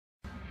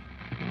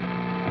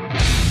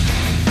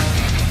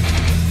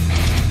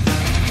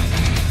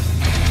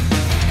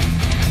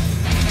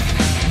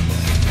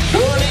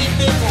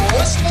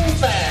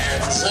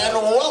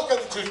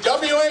welcome to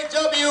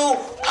WAW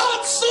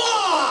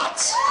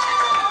Onslaught!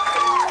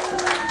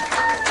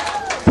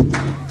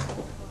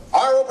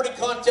 Our opening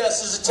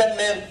contest is a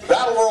 10-man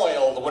battle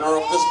royal. The winner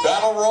of this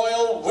battle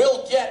royal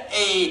will get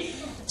a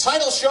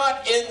title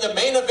shot in the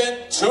main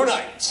event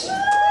tonight.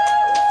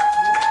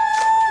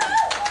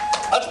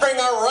 Let's bring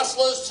our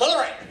wrestlers to the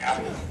ring.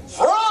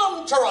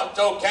 From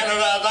Toronto,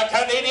 Canada, the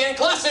Canadian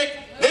Classic,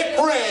 Nick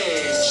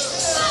Rage.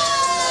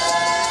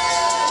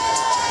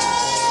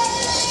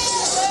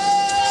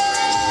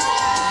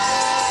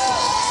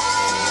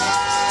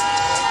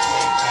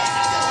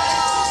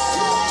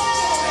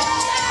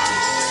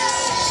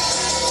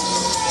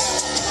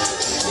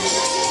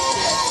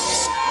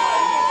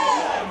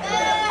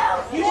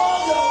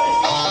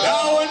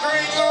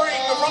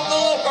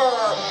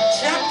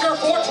 Chapter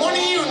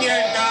 420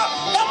 Union,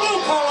 the blue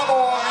collar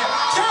boy,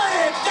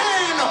 Jared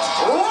Dan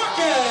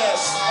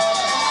Ruckus.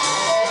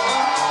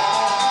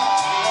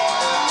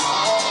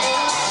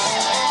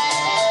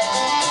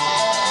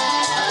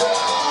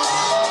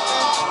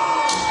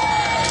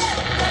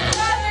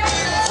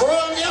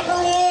 From the Upper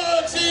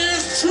Woods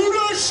is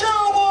Judah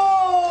Sherwood.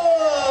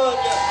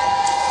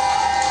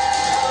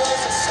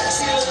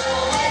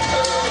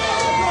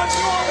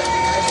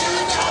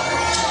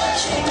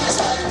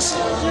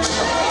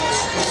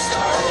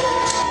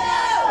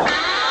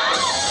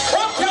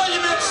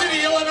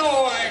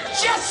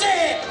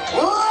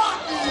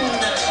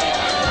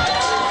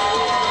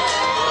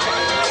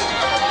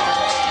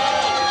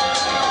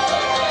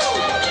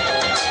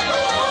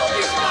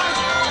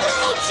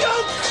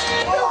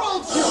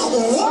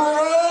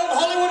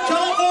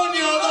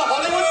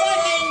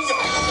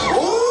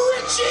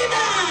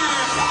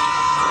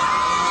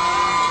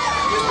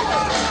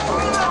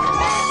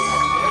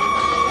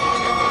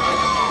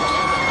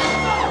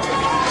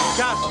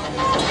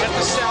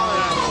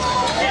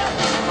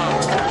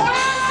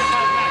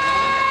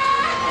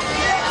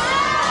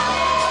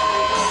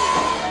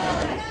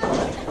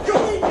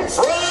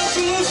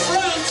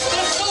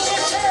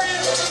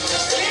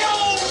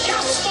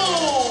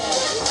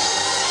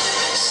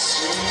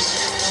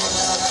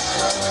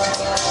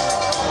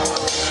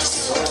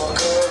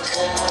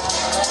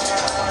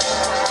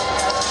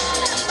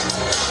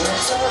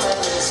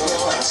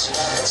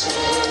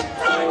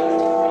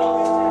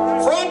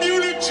 From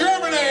Munich,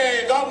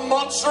 Germany, the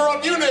monster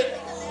of Munich,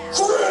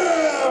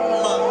 Grim!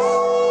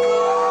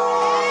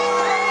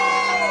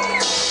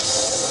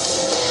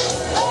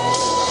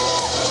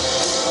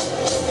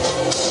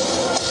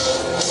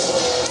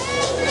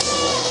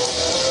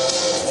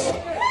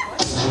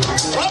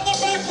 From the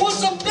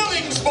backwoods of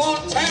Billings,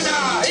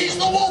 Montana, he's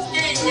the Wolf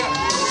King,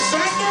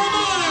 Sander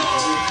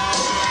Miles!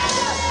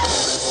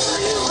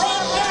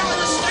 From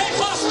Denver State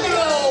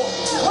Hospital,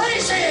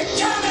 Crazy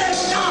Cannon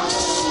Knox!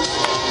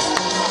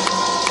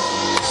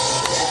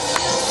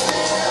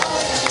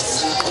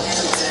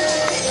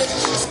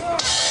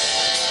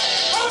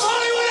 From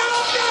Hollywood,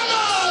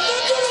 Alabama, the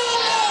good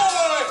old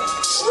boy,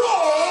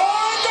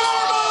 Troy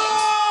Garber!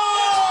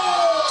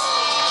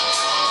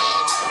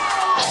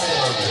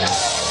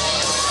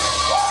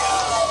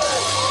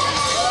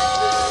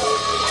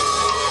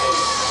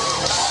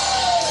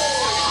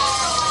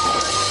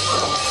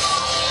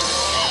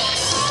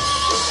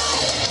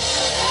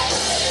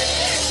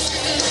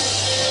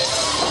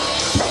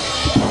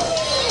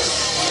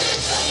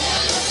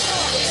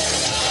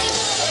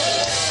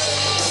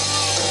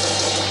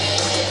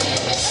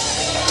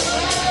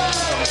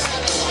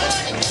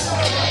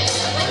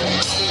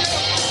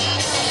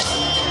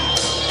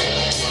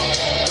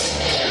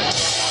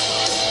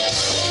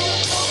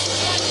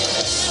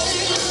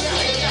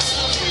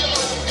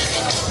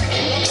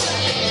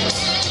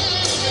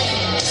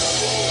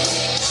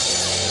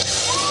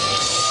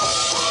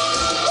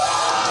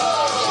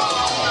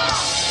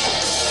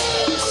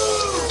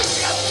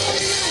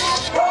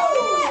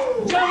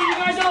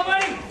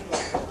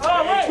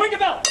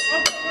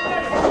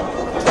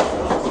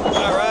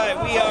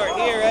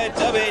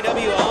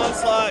 WAW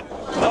Onslaught,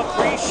 a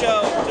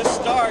pre-show to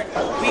start.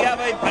 We have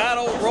a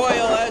battle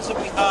royal as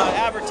we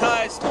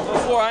advertised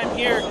before. I'm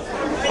here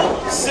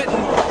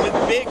sitting with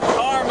Big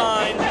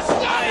Carmine.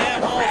 I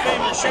am Hall of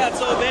Famer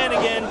Shatso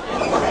Vanagan.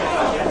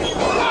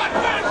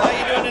 How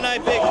you doing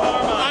tonight, Big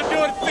Carmine? I'm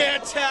doing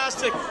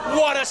fantastic.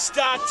 What a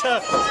start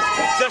to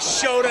the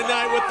show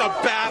tonight with the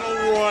battle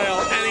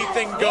royal.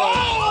 Anything goes.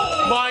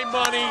 My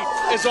money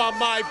is on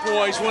my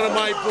boys. One of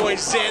my boys,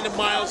 Xander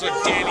Miles or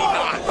Danny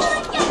Knox.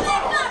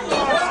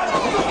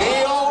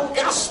 Leon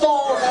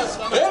Gaston has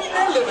been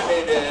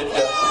eliminated.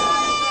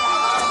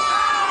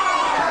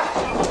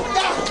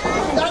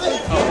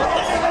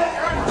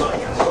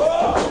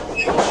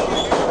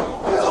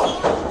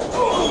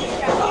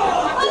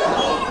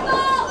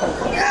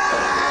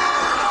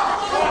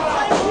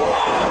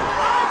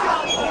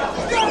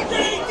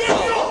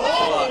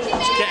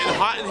 It's getting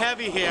hot and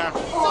heavy here.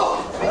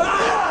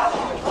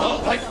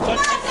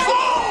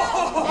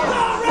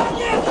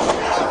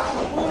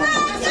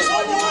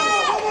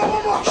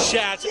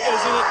 Shats, isn't it?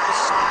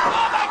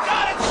 Oh my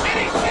God, it's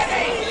City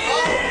City!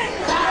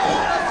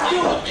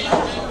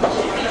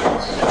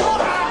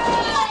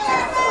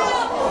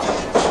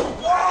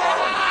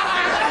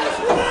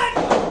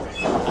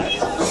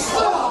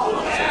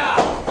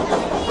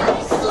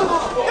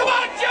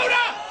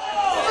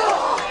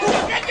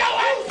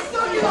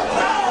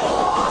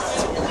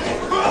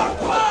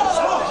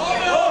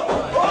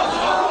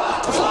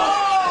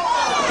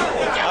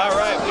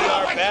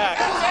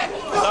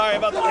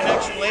 about the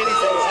connection, ladies and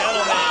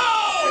gentlemen.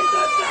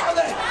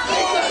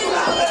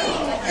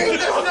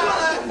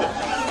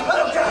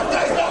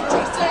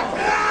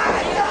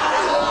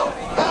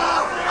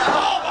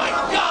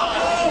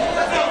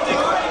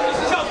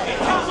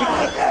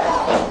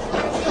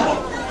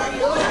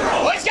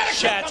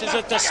 Chats, is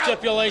it the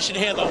stipulation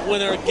here the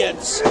winner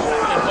gets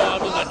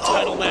involved in the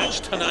title match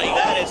tonight?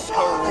 That is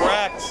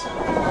correct.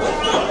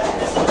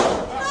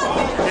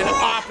 An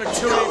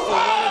opportunity for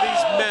one of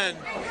these men.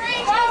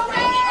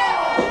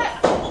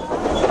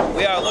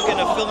 We are looking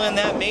to fill in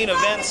that main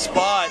event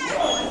spot.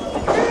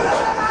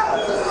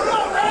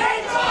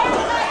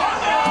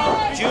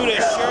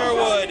 Judah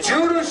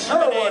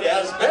Sherwood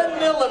has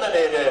been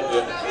eliminated.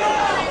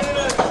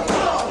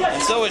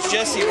 And so is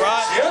Jesse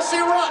Rotten. Jesse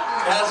Rotten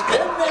has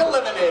been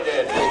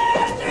eliminated.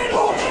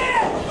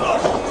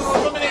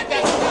 Eliminate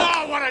that.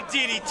 Oh, what a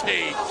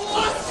DDT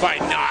by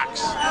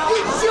Knox.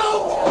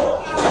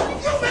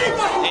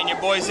 And your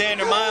boy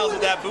Xander Miles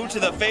with that boot to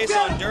the face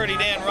on Dirty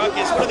Dan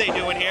Ruckus. What are they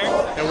doing here?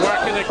 They're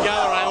working together.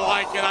 I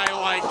like it. I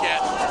like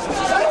it.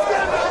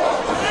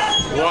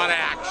 What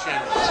action.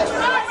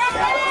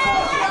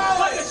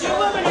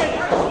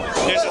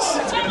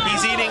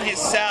 He's eating his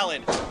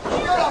salad.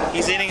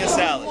 He's eating his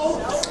salad.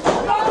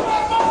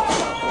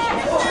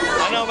 I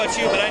don't know about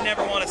you, but I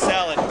never want a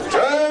salad.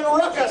 Dan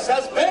Ruckus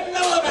has been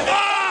eliminated.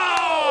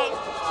 Oh!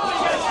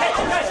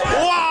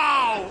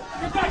 Wow!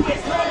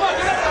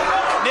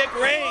 Nick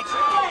Rage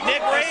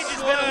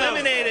has been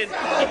eliminated.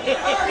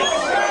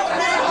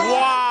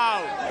 Wow!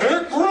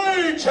 Nick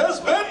Rage has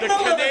been The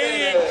eliminated.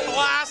 Canadian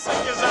Classic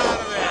is out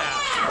of there.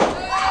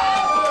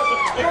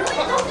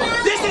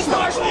 This is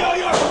partially all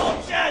your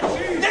fault, Chad.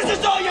 This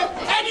is all your,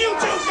 and you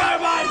too,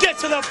 Carbine. Get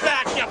to the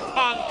back, you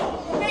punk!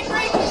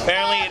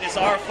 Apparently it is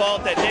our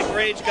fault that Nick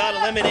Rage got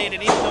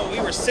eliminated, even though we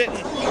were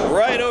sitting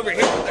right over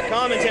here at the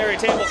commentary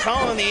table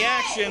calling the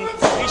action.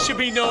 He should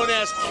be known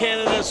as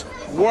Canada's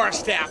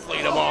worst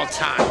athlete of all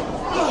time.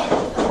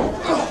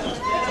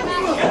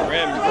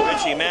 Grim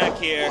Richie Mack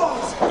here.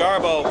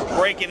 Garbo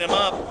breaking him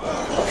up.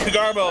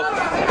 Garbo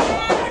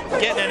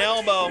getting an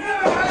elbow. Richie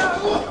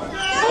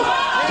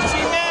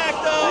Mack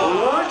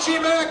though. Richie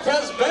Mack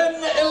has been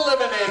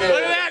eliminated.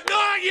 Look at that!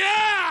 No,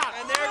 yeah!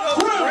 And there goes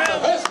Grim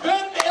Grim. has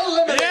been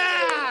eliminated.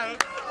 Yeah!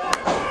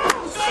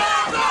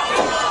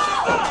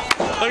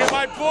 Look at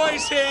my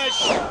boys here.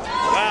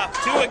 Wow,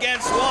 2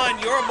 against 1.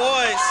 Your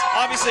boys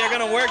obviously are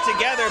going to work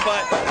together,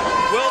 but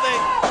will they?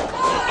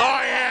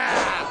 Oh,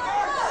 yeah!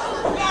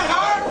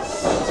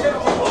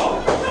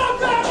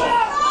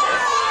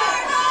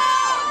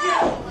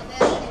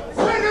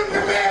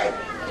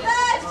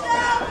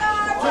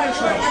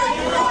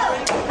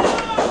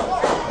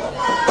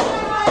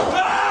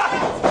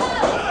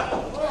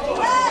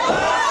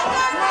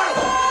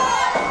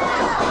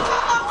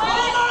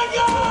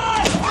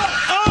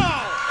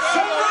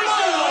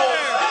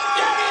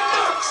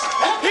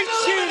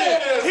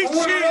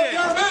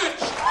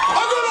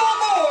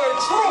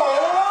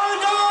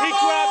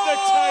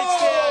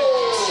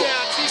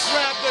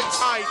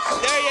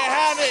 There you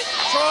have it.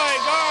 Troy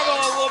Garbo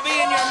will be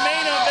in your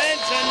main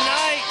event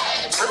tonight.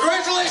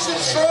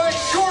 Congratulations, Troy.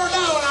 You're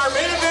now in our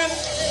main event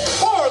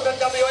for the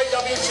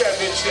WAW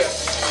Championship.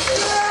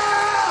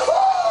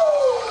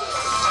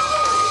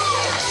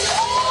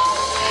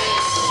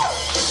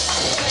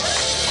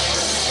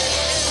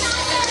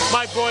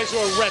 My boys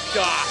were ripped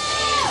off.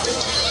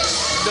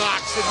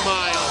 Knox and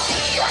Miles.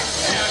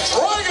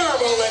 Troy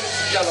Garbo, ladies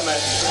and gentlemen.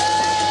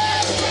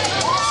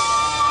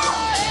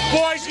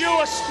 Boys, you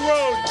were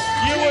screwed.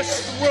 You were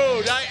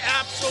screwed.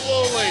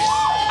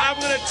 I'm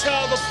going to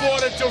tell the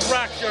board of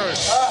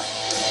directors.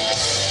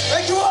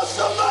 Thank you all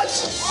so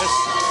much.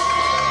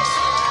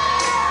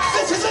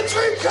 This is a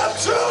dream come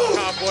true.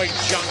 Cowboy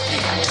junkie.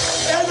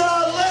 And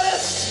let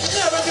us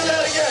never do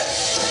that again.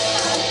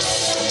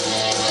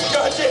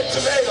 Goddamn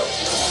tomato.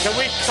 Can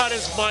we cut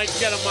his mic,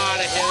 get him out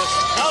of here?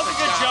 That was a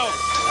good joke.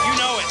 You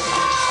know it.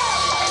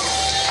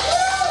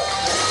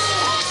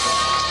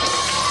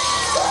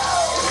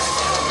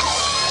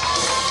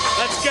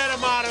 Let's get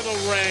him out of the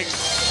ring.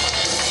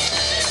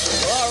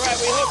 Well, all right.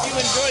 We hope you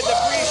enjoyed the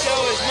pre-show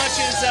as much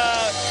as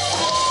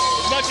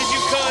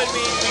you could.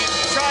 We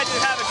tried to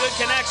have a good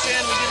connection.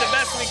 We did the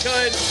best we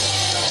could.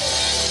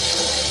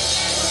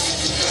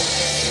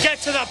 Get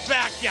to the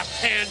back, you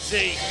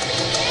pansy.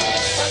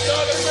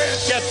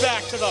 Get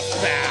back to the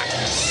back.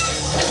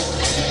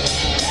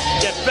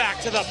 Get back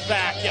to the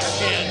back, you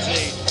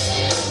pansy.